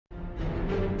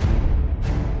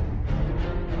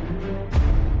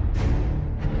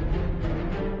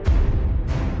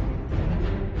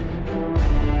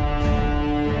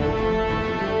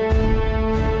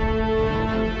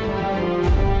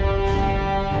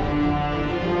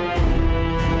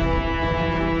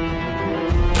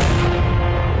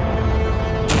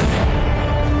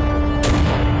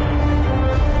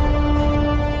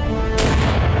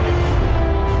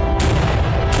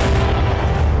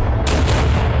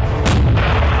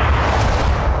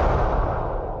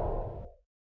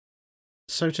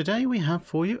So today we have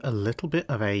for you a little bit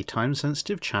of a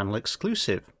time-sensitive channel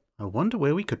exclusive. I wonder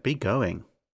where we could be going.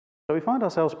 So we find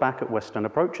ourselves back at Western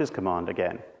Approaches Command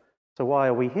again. So why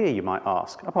are we here, you might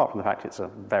ask, apart from the fact it's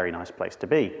a very nice place to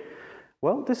be?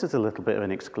 Well, this is a little bit of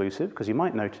an exclusive because you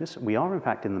might notice we are in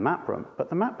fact in the map room,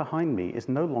 but the map behind me is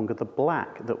no longer the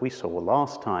black that we saw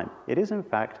last time. It is in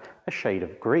fact a shade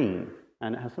of green,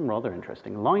 and it has some rather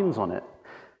interesting lines on it.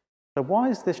 So why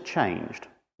is this changed?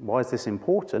 Why is this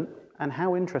important? And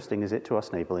how interesting is it to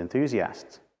us naval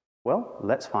enthusiasts? Well,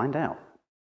 let's find out.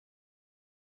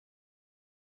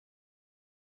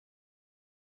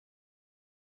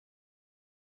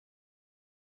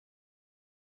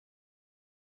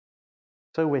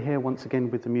 So we're here once again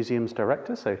with the museum's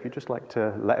director, so if you'd just like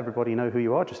to let everybody know who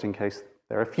you are, just in case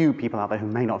there are a few people out there who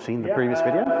may not have seen the previous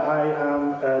video. I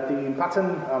am Dean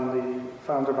Patton. I'm the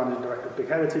founder and managing director of Big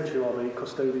Heritage, who are the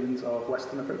custodians of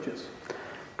Western Approaches.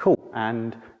 Cool,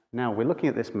 and now we're looking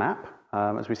at this map.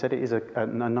 As we said, it is a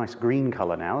nice green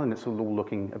colour now, and it's all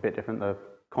looking a bit different. The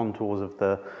contours of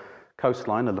the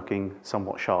coastline are looking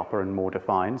somewhat sharper and more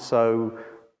defined. So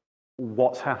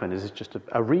what's happened? Is it just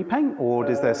a repaint, or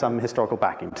is there some historical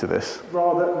backing to this?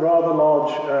 Rather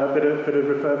large bit of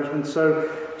refurbishment. So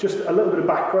just a little bit of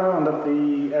background. At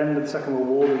the end of the Second World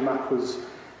War, the map was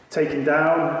taken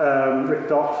down,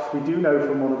 ripped off. We do know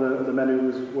from one of the men who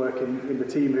was working in the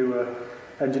team who were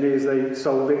engineers, they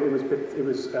sold it. It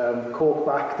was cork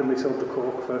backed, and they sold the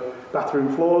cork for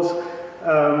bathroom floors.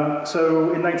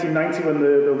 So in 1990, when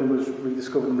the building was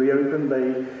rediscovered and reopened,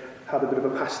 they had a bit of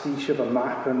a pastiche of a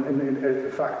map, and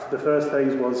in fact the first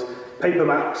phase was paper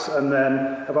maps, and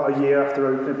then about a year after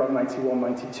opening, about 91,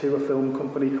 92, a film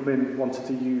company come in, wanted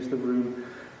to use the room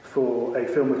for a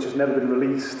film which has never been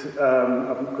released,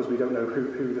 because we don't know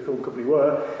who the film company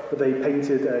were, but they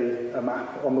painted a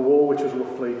map on the wall which was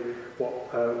roughly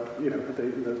what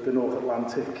the North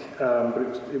Atlantic, but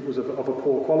it was of a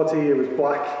poor quality. It was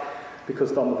black,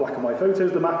 because on the black and white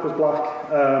photos the map was black,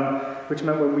 which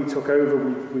meant when we took over,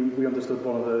 we understood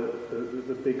one of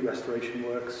the big restoration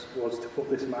works was to put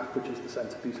this map, which is the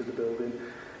centrepiece of the building,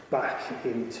 back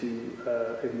into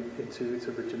its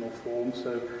original form.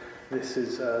 So this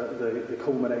is the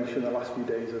culmination, the last few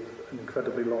days of an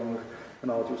incredibly long and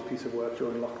arduous piece of work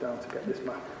during lockdown to get this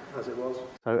map as it was.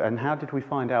 So, and how did we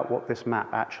find out what this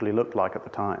map actually looked like at the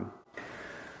time?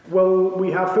 Well,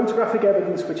 we have photographic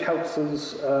evidence which helps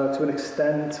us to an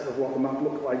extent of what the map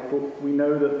looked like, but we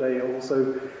know that they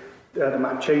also, the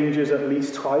map changes at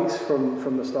least twice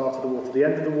from the start of the war to the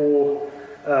end of the war.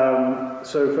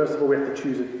 So first of all, we have to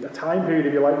choose a time period,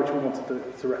 if you like, which we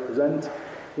wanted to represent.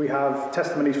 We have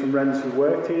testimonies from Wrens who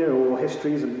worked here, or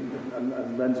histories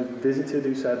and Wrens who visited,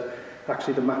 who said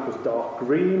actually the map was dark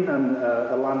green, and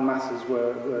the land masses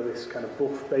were this kind of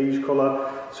buff beige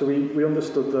colour. So we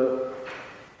understood that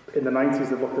in the 90s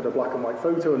they looked at a black and white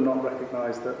photo and not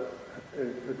recognised that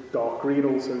dark green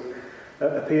also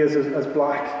appears as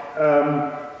black.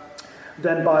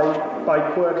 Then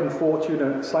by quirk and fortune,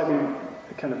 a slightly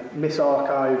kind of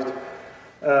misarchived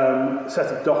set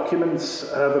of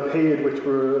documents have appeared which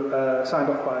were signed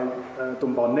off by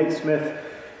Dunbar Naismith,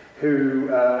 who,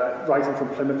 writing from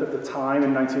Plymouth at the time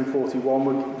in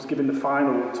 1941, was giving the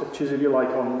final touches, if you like,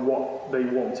 on what they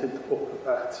wanted up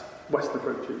at Western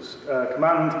Approaches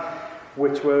Command,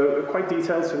 which were quite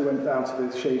detailed. So we went down to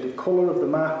the shade of colour of the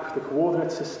map, the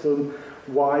coordinate system,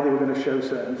 why they were going to show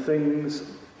certain things.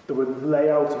 There were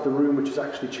layout of the room which has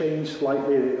actually changed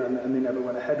slightly, and they never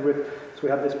went ahead with. So we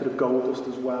had this bit of gold dust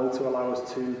as well to allow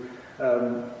us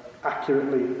to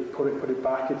accurately put it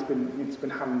back. It's been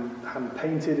hand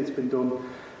painted. It's been done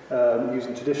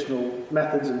using traditional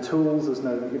methods and tools. There's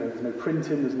no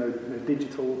printing. There's no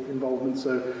digital involvement.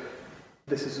 So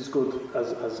this is as good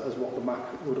as what the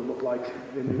map would have looked like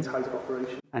in its height of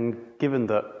operation. And given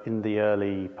that in the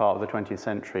early part of the 20th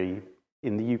century,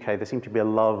 in the UK, there seemed to be a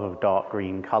love of dark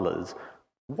green colours.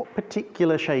 What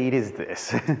particular shade is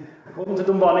this? According to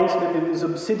Dunbar Naismith, it was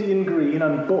obsidian green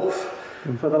and buff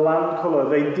for the land colour.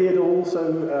 They did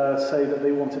also say that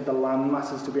they wanted the land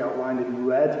masses to be outlined in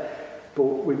red, but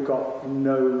we've got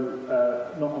none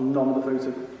of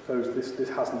the photos. This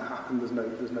hasn't happened.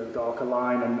 There's no darker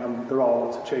line, and there are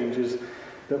lots of changes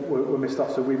that were missed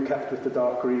off. So we've kept with the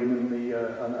dark green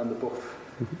and the buff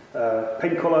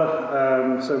paint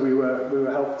colour. So we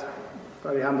were helped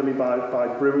very handily by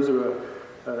brewers who are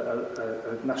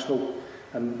a national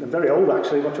and very old,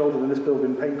 actually, much older than this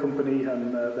building, paint company,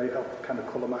 and they helped kind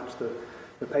of colour match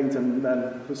the paint, and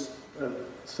then was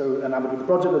so enamoured with the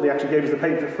project that they actually gave us the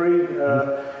paint for free,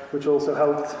 which also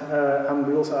helped. And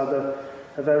we also had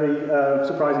a very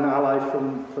surprising ally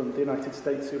from the United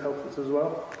States who helped us as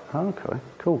well. Okay,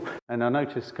 cool. And I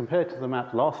noticed compared to the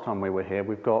map last time we were here,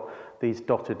 we've got these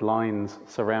dotted lines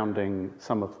surrounding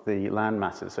some of the land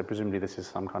masses. So presumably this is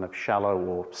some kind of shallow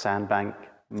or sandbank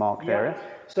marked area.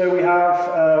 So we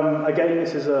have, again,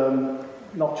 this is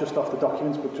not just off the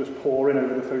documents, but just pouring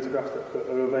over the photographs that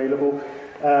are available.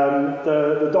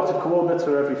 The dotted coordinates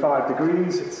are every 5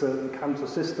 degrees. It's a Cantor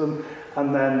system.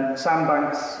 And then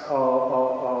sandbanks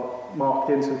are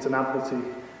marked in, so it's an Admiralty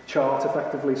chart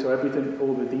effectively. So everything,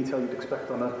 all the detail you'd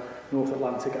expect on a North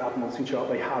Atlantic Admiralty chart,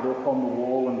 they had up on the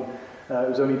wall. And it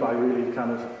was only by really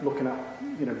kind of looking at,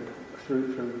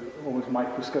 through almost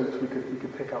microscopes, we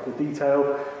could pick out the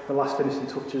detail. The last finishing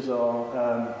touches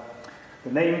are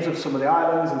the names of some of the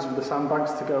islands and some of the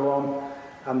sandbanks to go on.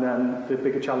 And then the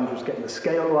bigger challenge was getting the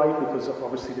scale right, because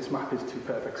obviously this map is to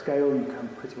perfect scale. You can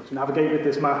pretty much navigate with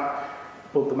this map,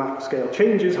 but the map scale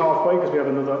changes halfway because we have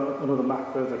another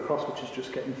map further across, which is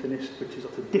just getting finished, which is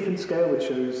at a different scale, which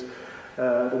shows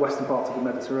the western part of the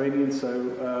Mediterranean.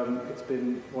 So it's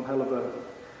been one hell of a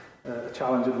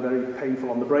challenge and very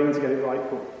painful on the brain to get it right,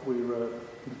 but we're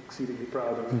exceedingly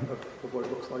proud of what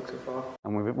it looks like so far.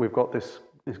 And we've got this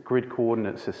grid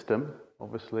coordinate system,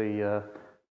 obviously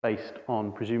based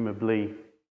on presumably...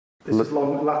 This is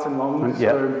Latin long,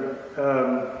 yeah.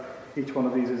 So each one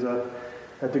of these is a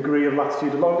degree of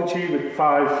latitude and longitude with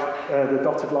the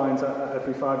dotted lines at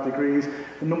every 5 degrees.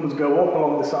 The numbers go up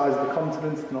along the size of the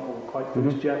continents, not all quite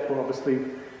finished yet, but obviously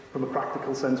from a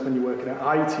practical sense, when you're working at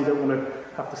height, you don't want to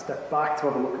have to step back to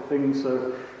have a look at things.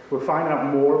 So we're finding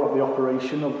out more about the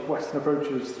operation of Western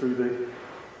approaches through the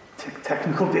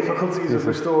technical difficulties of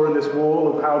restoring this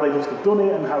wall, of how they must have done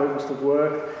it and how it must have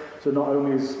worked. So not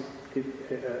only is it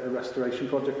a restoration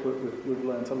project, but we've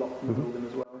learned a lot from the building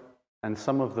as well. And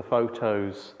some of the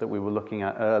photos that we were looking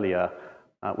at earlier,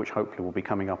 which hopefully will be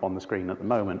coming up on the screen at the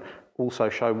moment, also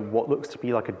show what looks to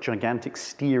be like a gigantic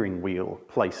steering wheel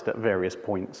placed at various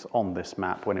points on this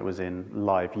map when it was in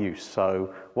live use.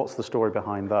 So what's the story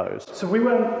behind those? So we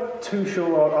weren't too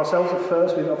sure ourselves at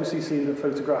first. We've obviously seen the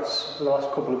photographs for the last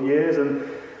couple of years, and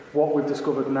what we've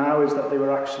discovered now is that they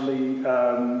were actually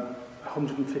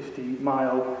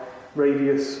 150-mile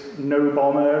radius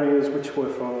no-bomb areas, which were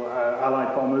for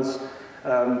Allied bombers,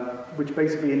 which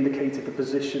basically indicated the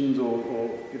positions or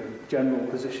general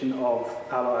position of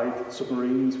Allied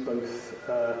submarines, both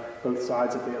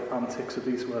sides of the Atlantic. So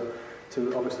these were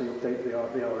to obviously update the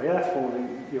RAF or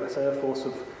the US Air Force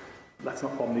of let's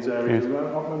not bomb these areas.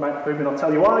 We might maybe not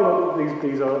tell you why, but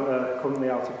these are currently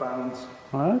out of bounds.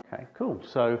 Okay, cool.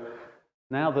 So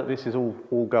now that this is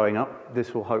all going up,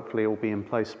 this will hopefully all be in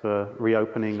place for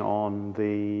reopening on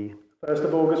the 1st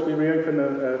of August. We reopen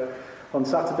on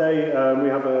Saturday. We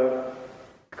have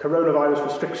coronavirus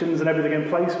restrictions and everything in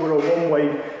place. We're a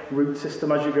one-way route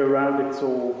system. As you go around, it's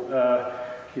all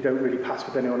you don't really pass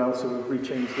with anyone else, so we've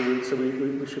rechanged the route, so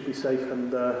we should be safe.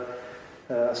 And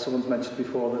as someone's mentioned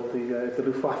before, that if the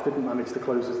Luftwaffe didn't manage to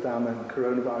close us down, then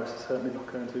coronavirus is certainly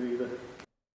not going to either.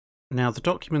 Now, the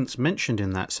documents mentioned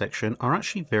in that section are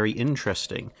actually very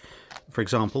interesting. For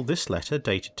example, this letter,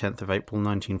 dated 10th of April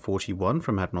 1941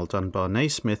 from Admiral Dunbar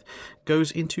Naismith,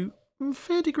 goes into a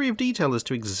fair degree of detail as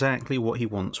to exactly what he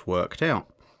wants worked out.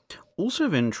 Also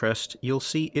of interest, you'll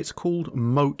see it's called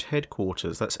Moat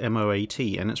Headquarters, that's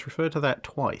M-O-A-T, and it's referred to that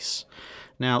twice.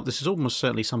 Now, this is almost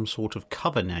certainly some sort of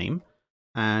cover name,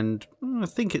 and I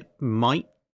think it might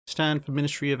stand for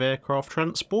Ministry of Aircraft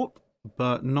Transport,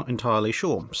 but not entirely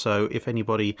sure. So if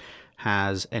anybody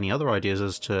has any other ideas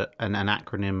as to an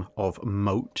acronym of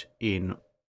MOAT in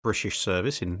British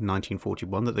service in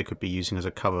 1941 that they could be using as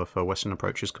a cover for Western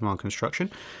Approaches Command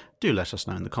Construction, do let us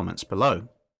know in the comments below.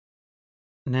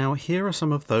 Now, here are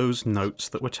some of those notes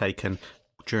that were taken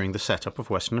during the setup of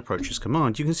Western Approaches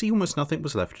Command. You can see almost nothing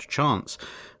was left to chance,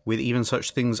 with even such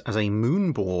things as a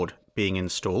moon board being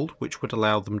installed, which would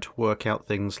allow them to work out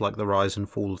things like the rise and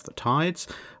fall of the tides,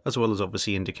 as well as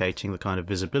obviously indicating the kind of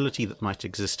visibility that might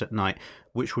exist at night,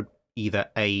 which would either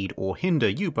aid or hinder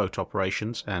U-boat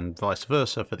operations, and vice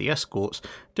versa for the escorts,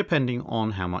 depending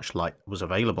on how much light was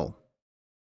available.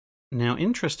 Now,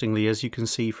 interestingly, as you can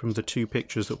see from the two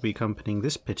pictures that will be accompanying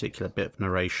this particular bit of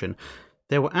narration,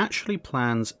 there were actually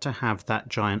plans to have that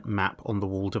giant map on the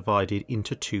wall divided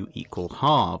into two equal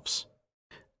halves.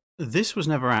 This was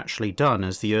never actually done,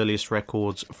 as the earliest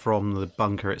records from the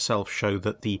bunker itself show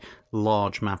that the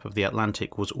large map of the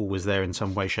Atlantic was always there in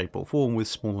some way, shape or form, with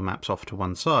smaller maps off to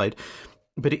one side.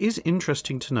 But it is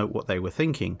interesting to note what they were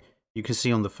thinking. You can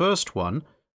see on the first one,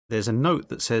 there's a note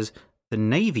that says the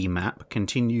Navy map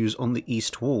continues on the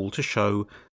east wall to show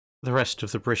the rest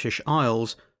of the British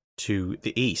Isles to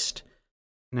the east.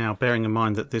 Now, bearing in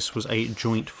mind that this was a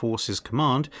Joint Forces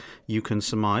command, you can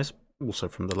surmise, also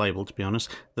from the label to be honest,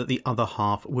 that the other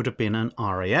half would have been an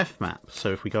RAF map.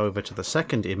 So if we go over to the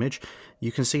second image,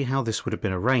 you can see how this would have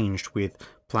been arranged, with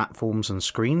platforms and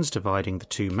screens dividing the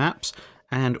two maps,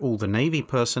 and all the Navy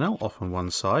personnel off on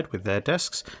one side with their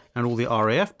desks, and all the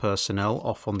RAF personnel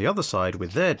off on the other side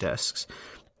with their desks.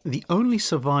 The only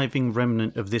surviving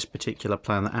remnant of this particular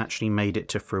plan that actually made it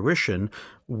to fruition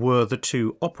were the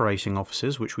two operating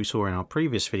officers, which we saw in our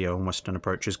previous video on Western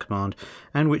Approaches Command,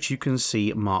 and which you can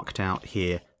see marked out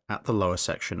here at the lower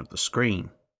section of the screen.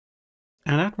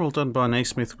 And Admiral Dunbar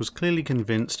Naismith was clearly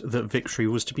convinced that victory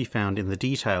was to be found in the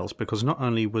details, because not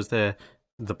only was there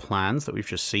the plans that we've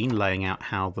just seen laying out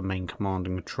how the main command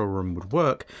and control room would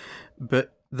work,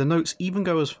 but the notes even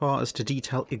go as far as to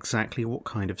detail exactly what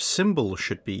kind of symbols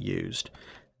should be used.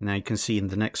 Now you can see in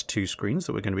the next two screens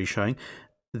that we're going to be showing,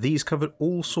 these covered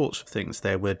all sorts of things.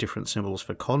 There were different symbols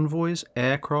for convoys,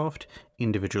 aircraft,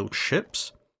 individual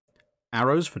ships,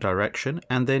 arrows for direction,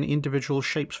 and then individual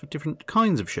shapes for different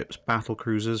kinds of ships: battle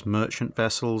cruisers, merchant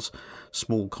vessels,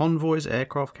 small convoys,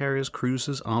 aircraft carriers,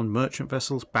 cruisers, armed merchant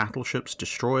vessels, battleships,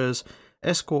 destroyers,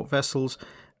 escort vessels,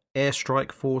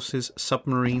 airstrike forces,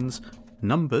 submarines,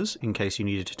 numbers, in case you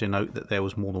needed to denote that there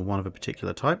was more than one of a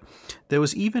particular type. There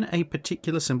was even a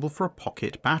particular symbol for a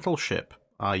pocket battleship,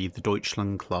 i.e. the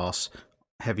Deutschland class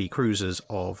heavy cruisers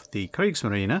of the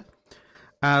Kriegsmarine,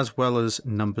 as well as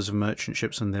numbers of merchant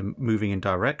ships and them moving in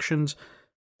directions,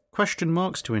 question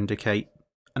marks to indicate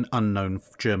an unknown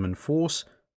German force,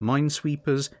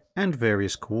 minesweepers, and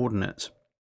various coordinates.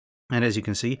 And as you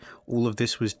can see, all of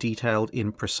this was detailed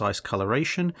in precise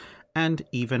coloration and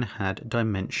even had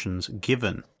dimensions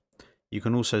given. You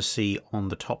can also see on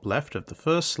the top left of the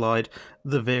first slide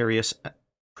the various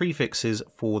prefixes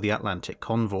for the Atlantic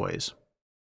convoys.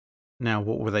 Now,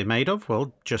 what were they made of?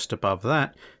 Well, just above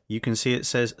that, you can see it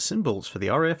says symbols for the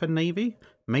RAF and Navy,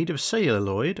 made of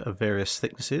celluloid of various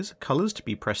thicknesses, colours to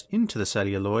be pressed into the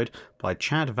celluloid by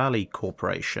Chad Valley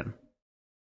Corporation.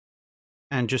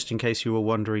 And just in case you were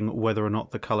wondering whether or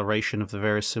not the coloration of the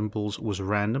various symbols was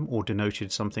random or denoted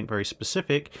something very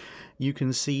specific, you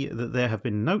can see that there have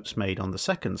been notes made on the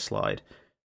second slide.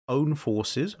 Own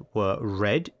forces were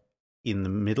red in the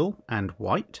middle and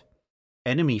white.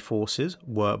 Enemy forces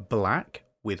were black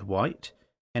with white.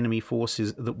 Enemy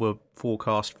forces that were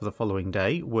forecast for the following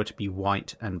day were to be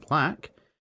white and black.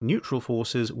 Neutral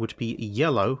forces were to be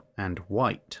yellow and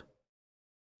white.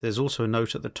 There's also a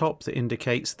note at the top that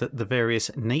indicates that the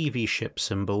various Navy ship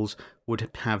symbols would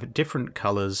have different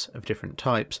colours of different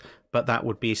types, but that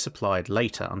would be supplied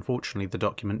later. Unfortunately, the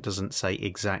document doesn't say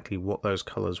exactly what those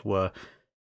colours were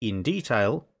in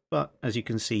detail, but as you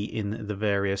can see in the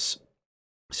various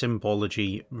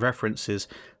symbology references,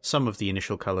 some of the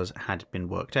initial colours had been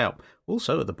worked out.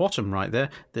 Also, at the bottom right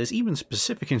there, there's even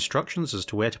specific instructions as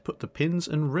to where to put the pins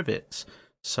and rivets.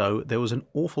 So there was an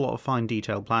awful lot of fine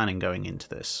detail planning going into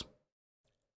this.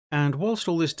 And whilst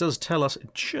all this does tell us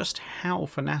just how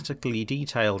fanatically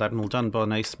detailed Admiral Dunbar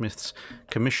Naismith's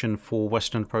commission for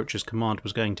Western Approaches Command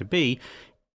was going to be,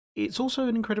 it's also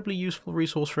an incredibly useful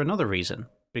resource for another reason,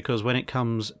 because when it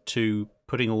comes to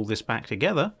putting all this back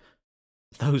together,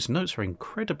 those notes are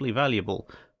incredibly valuable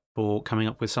for coming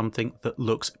up with something that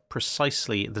looks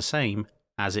precisely the same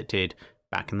as it did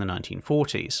back in the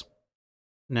 1940s.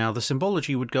 Now, the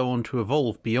symbology would go on to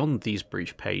evolve beyond these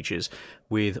brief pages,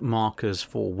 with markers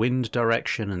for wind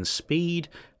direction and speed,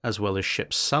 as well as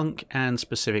ships sunk and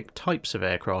specific types of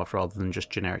aircraft rather than just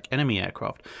generic enemy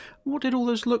aircraft. What did all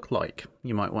those look like,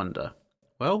 you might wonder?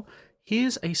 Well,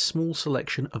 here's a small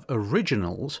selection of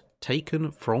originals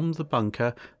taken from the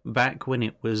bunker back when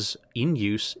it was in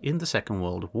use in the Second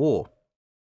World War.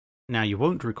 Now, you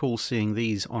won't recall seeing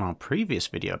these on our previous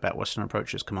video about Western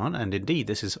Approaches Command, and indeed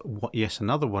this is yet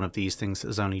another one of these things that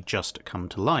has only just come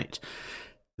to light.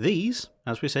 These,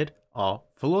 as we said, are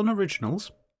full-on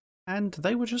originals, and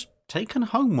they were just taken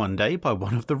home one day by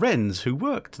one of the Wrens who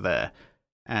worked there,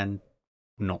 and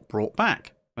not brought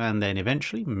back. And then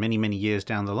eventually, many years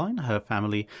down the line, her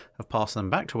family have passed them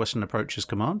back to Western Approaches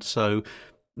Command, so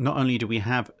not only do we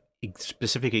have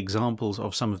specific examples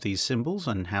of some of these symbols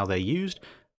and how they're used,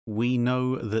 we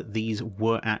know that these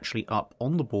were actually up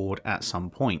on the board at some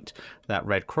point. That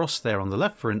red cross there on the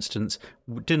left, for instance,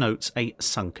 denotes a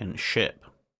sunken ship.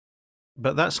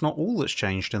 But that's not all that's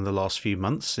changed in the last few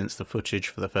months since the footage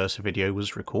for the first video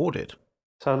was recorded.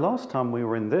 So last time we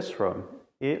were in this room,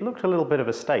 it looked a little bit of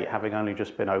a state, having only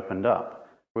just been opened up.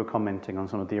 We were commenting on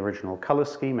some of the original colour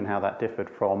scheme and how that differed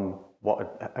from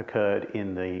what had occurred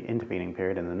in the intervening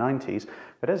period in the 90s.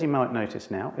 But as you might notice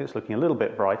now, it's looking a little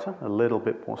bit brighter, a little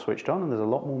bit more switched on, and there's a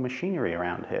lot more machinery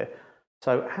around here.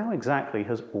 So how exactly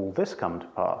has all this come to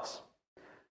pass?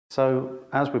 So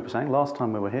as we were saying, last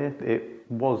time we were here, it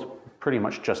was pretty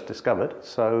much just discovered.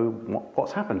 So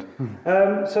what's happened?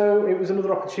 So it was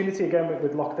another opportunity again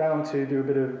with lockdown to do a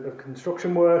bit of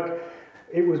construction work.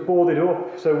 It was boarded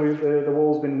up, so the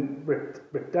wall's been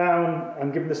ripped down,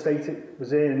 and given the state it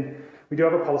was in, we do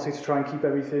have a policy to try and keep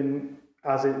everything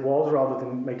as it was rather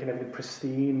than making everything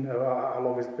pristine. How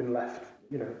long has it been left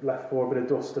for? A bit of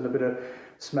dust and a bit of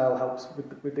smell helps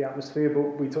with the atmosphere,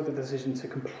 but we took the decision to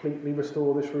completely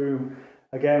restore this room.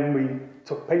 Again, we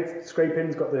took paint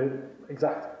scrapings, got the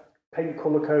exact paint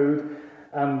colour code,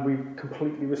 and we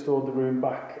completely restored the room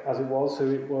back as it was. So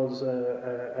it was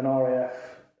an RAF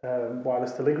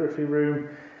wireless telegraphy room.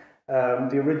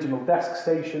 The original desk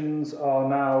stations are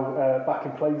now back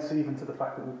in place, even to the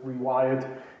fact that we've rewired.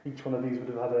 Each one of these would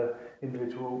have had an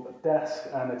individual desk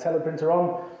and a teleprinter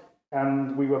on.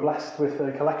 And we were blessed with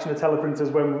a collection of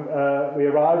teleprinters when we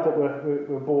arrived that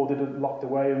were boarded and locked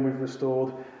away, and we've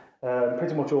restored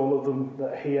pretty much all of them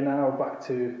that are here now back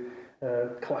to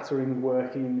clattering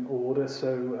working order.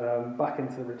 So back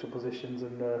into the original positions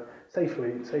and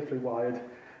safely wired.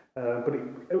 But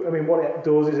what it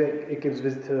does is it gives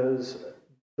visitors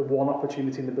the one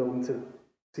opportunity in the building to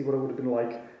see what it would have been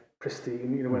like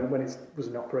pristine. When it was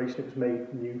in operation, it was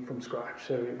made new from scratch,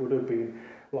 so it would have been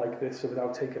like this. So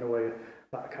without taking away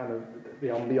that kind of the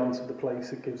ambience of the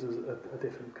place, it gives us a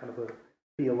different kind of a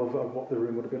feel of what the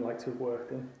room would have been like to have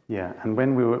worked in. Yeah, and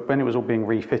when it was all being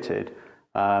refitted.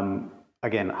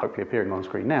 Again, hopefully appearing on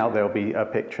screen now, there'll be a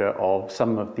picture of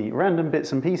some of the random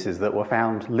bits and pieces that were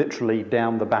found literally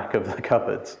down the back of the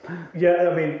cupboards. Yeah,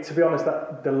 to be honest,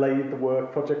 that delayed the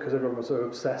work project because everyone was so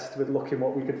obsessed with looking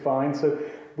what we could find. So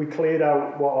we cleared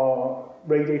out what are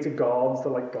radiator guards.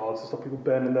 They're like guards to stop people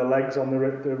burning their legs on the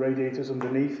radiators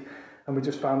underneath. And we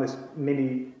just found this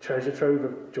mini treasure trove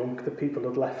of junk that people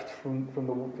had left from the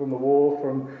war,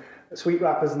 from sweet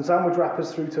wrappers and sandwich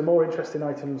wrappers through to more interesting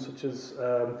items such as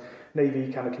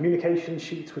Navy kind of communication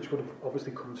sheets, which would have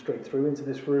obviously come straight through into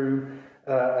this room,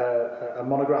 a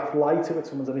monographed lighter with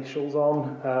someone's initials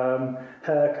on,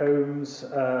 hair combs,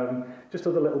 just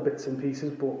other little bits and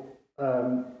pieces. But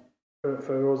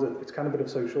for us, it's kind of a bit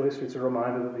of social history. It's a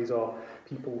reminder that these are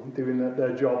people doing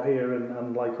their job here,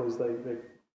 and like us, they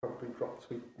probably dropped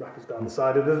sweet wrappers down the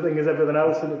side of the thing as everything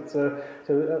else. And it's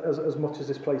so as much as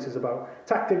this place is about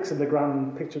tactics and the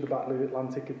grand picture of the Battle of the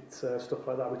Atlantic, it's stuff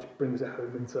like that which brings it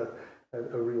home. It's a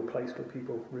real place where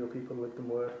real people lived and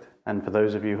worked. And for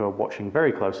those of you who are watching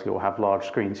very closely or have large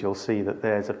screens, you'll see that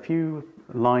there's a few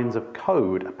lines of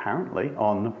code apparently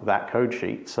on that code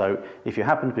sheet. So if you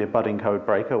happen to be a budding code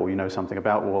breaker, or you know something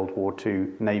about World War II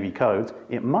Navy codes,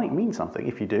 it might mean something.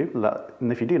 If you do,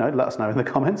 let us know in the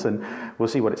comments, and we'll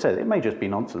see what it says. It may just be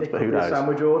nonsense, but who knows? It could be a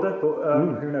sandwich order,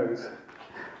 but who knows?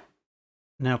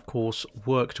 Now, of course,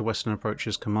 work to Western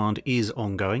Approaches Command is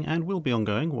ongoing and will be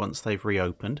ongoing once they've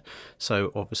reopened.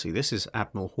 So obviously this is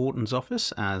Admiral Horton's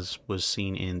office, as was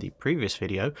seen in the previous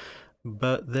video,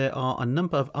 but there are a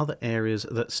number of other areas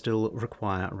that still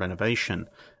require renovation.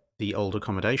 The old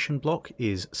accommodation block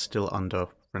is still under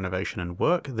renovation and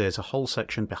work. There's a whole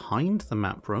section behind the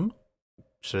map room,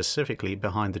 specifically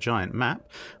behind the giant map,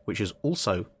 which is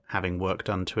also having work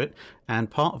done to it,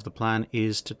 and part of the plan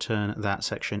is to turn that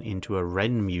section into a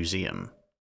wren museum.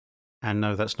 And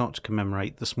no, that's not to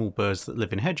commemorate the small birds that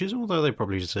live in hedges, although they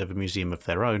probably deserve a museum of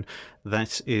their own.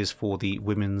 That is for the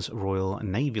Women's Royal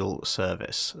Naval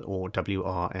Service, or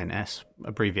WRNS,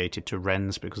 abbreviated to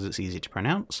WRENS because it's easy to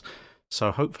pronounce.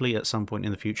 So hopefully at some point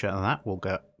in the future that will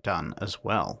get done as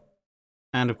well.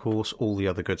 And of course, all the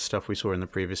other good stuff we saw in the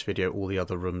previous video, all the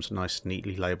other rooms nice and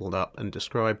neatly labelled up and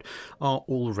described, are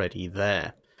already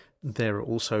there. There are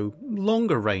also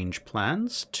longer range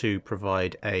plans to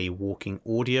provide a walking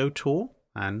audio tour,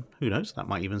 and who knows, that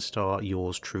might even star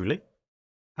yours truly,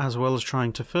 as well as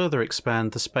trying to further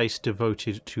expand the space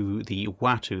devoted to the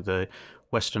WATU, the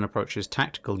Western Approaches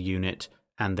Tactical Unit,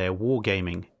 and their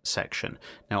wargaming section.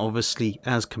 Now obviously,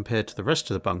 as compared to the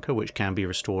rest of the bunker, which can be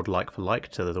restored like for like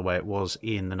to the way it was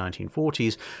in the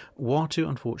 1940s, WATU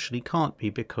unfortunately can't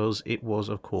be, because it was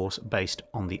of course based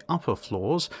on the upper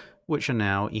floors, which are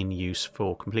now in use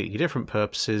for completely different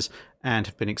purposes and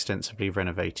have been extensively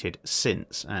renovated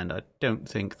since. And I don't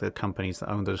think the companies that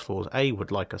own those floors, A,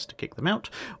 would like us to kick them out,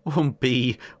 or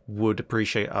B, would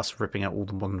appreciate us ripping out all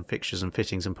the modern fixtures and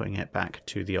fittings and putting it back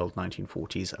to the old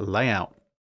 1940s layout.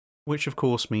 which of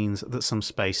course means that some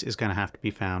space is going to have to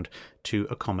be found to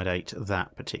accommodate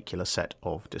that particular set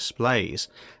of displays.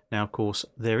 Now, of course,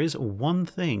 there is one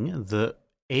thing that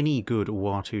any good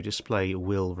War2 display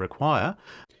will require,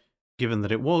 given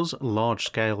that it was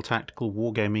large-scale tactical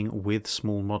wargaming with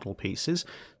small model pieces.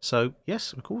 So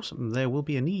yes, of course, there will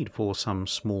be a need for some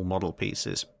small model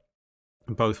pieces,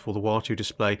 both for the War2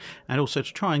 display and also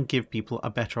to try and give people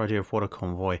a better idea of what a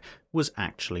convoy was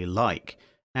actually like.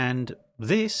 And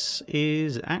this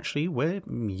is actually where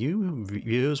you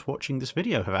viewers watching this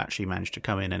video have actually managed to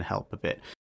come in and help a bit.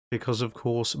 Because of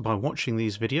course, by watching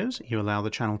these videos, you allow the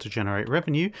channel to generate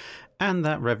revenue, and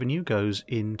that revenue goes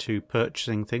into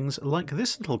purchasing things like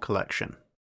this little collection,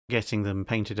 getting them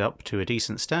painted up to a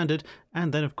decent standard,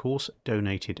 and then of course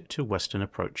donated to Western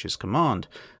Approaches Command.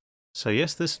 So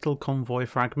yes, this little convoy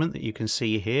fragment that you can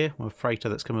see here, a freighter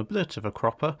that's come a bit of a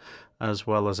cropper, as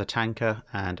well as a tanker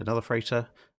and another freighter,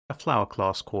 a Flower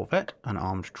class corvette, an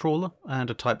armed trawler, and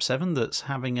a Type 7 that's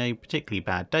having a particularly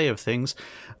bad day of things,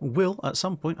 will at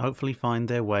some point hopefully find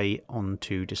their way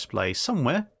onto display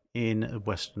somewhere in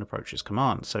Western Approaches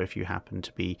Command. So if you happen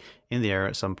to be in the area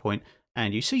at some point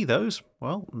and you see those,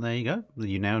 well, there you go.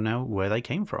 You now know where they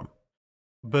came from.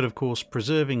 But of course,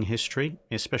 preserving history,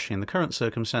 especially in the current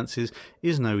circumstances,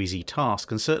 is no easy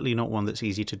task, and certainly not one that's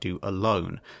easy to do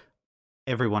alone.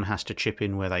 Everyone has to chip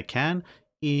in where they can,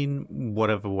 in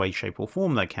whatever way, shape or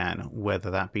form they can, whether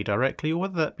that be directly or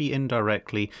whether that be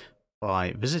indirectly,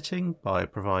 by visiting, by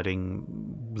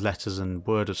providing letters and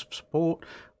words of support,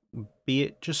 be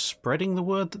it just spreading the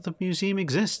word that the museum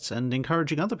exists and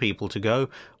encouraging other people to go,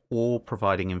 or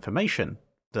providing information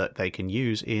that they can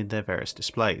use in their various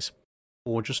displays,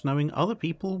 or just knowing other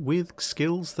people with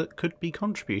skills that could be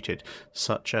contributed,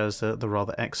 such as the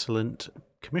rather excellent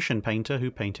commission painter who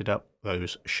painted up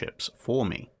those ships for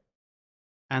me.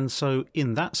 And so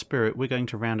in that spirit, we're going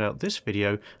to round out this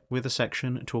video with a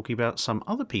section talking about some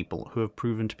other people who have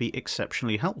proven to be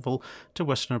exceptionally helpful to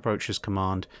Western Approaches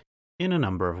Command in a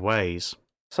number of ways.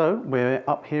 So we're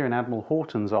up here in Admiral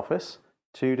Horton's office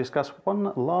to discuss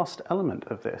one last element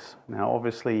of this. Now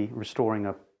obviously restoring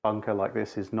a bunker like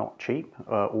this is not cheap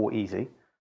or easy,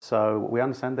 so we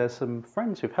understand there's some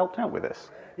friends who've helped out with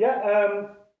this. Yeah,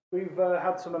 we've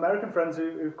had some American friends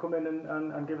who've come in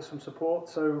and give us some support.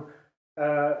 So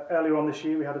earlier on this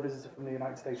year we had a visitor from the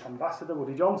United States Ambassador,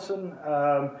 Woody Johnson,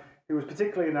 who was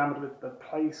particularly enamoured with the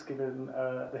place given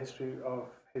the history of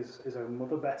his own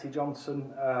mother, Betty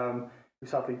Johnson, who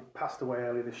sadly passed away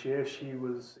earlier this year. She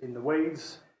was in the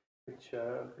Waves, which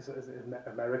is an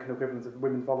American equivalent of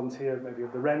Women's Volunteer, maybe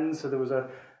of the Wrens, so there was a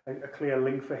clear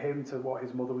link for him to what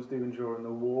his mother was doing during the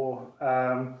war.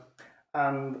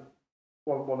 And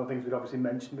one of the things we'd obviously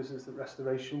mentioned was the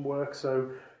restoration work.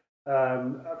 So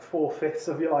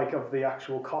 4/5 of the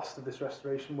actual cost of this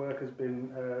restoration work has been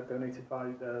donated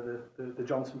by the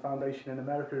Johnson Foundation in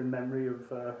America in memory of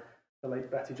the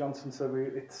late Betty Johnson. So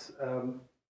it's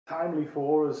timely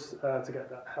for us to get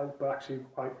that help, but actually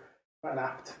quite an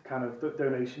apt kind of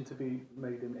donation to be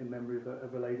made in memory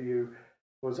of a lady who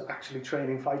was actually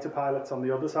training fighter pilots on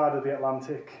the other side of the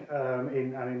Atlantic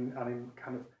in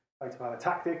kind of fighter pilot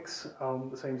tactics on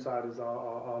the same side as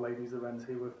our ladies, the Wrens,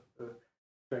 who were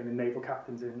training naval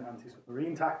captains in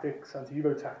anti-submarine tactics,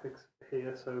 anti-U-boat tactics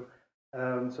here. So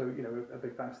a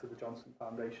big thanks to the Johnson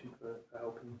Foundation for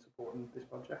helping and supporting this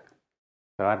project.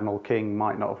 So Admiral King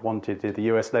might not have wanted the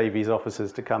US Navy's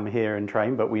officers to come here and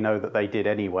train, but we know that they did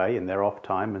anyway in their off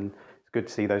time, and it's good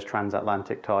to see those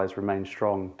transatlantic ties remain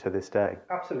strong to this day.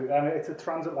 Absolutely, and it's a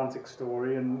transatlantic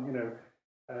story, and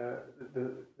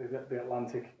the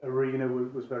Atlantic arena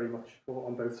was very much fought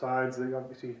on both sides.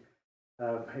 Obviously,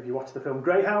 if you watch the film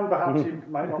Greyhound, perhaps you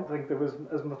might not think there was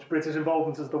as much British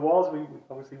involvement as there was.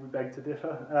 We beg to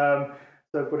differ.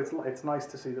 But it's nice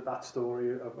to see that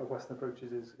story of Western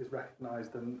Approaches is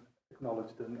recognised and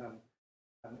acknowledged and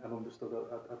understood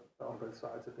on both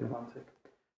sides of the Atlantic.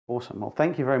 Awesome. Well,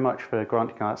 thank you very much for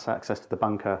granting us access to the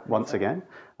bunker once again.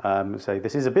 So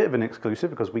this is a bit of an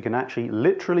exclusive because we can actually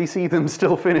literally see them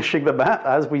still finishing the map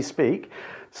as we speak.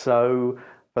 So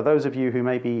for those of you who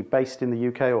may be based in the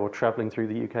UK or travelling through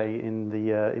the UK in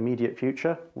the immediate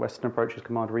future, Western Approaches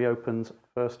Command reopens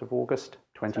 1st of August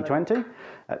 2020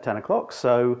 at 10 o'clock.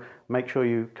 So make sure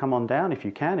you come on down if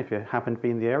you can, if you happen to be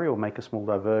in the area, or make a small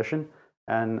diversion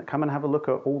and come and have a look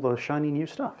at all the shiny new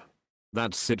stuff.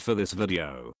 That's it for this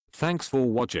video. Thanks for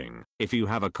watching. If you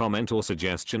have a comment or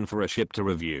suggestion for a ship to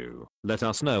review, let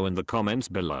us know in the comments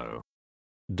below.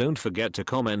 Don't forget to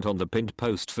comment on the pinned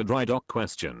post for dry dock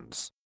questions.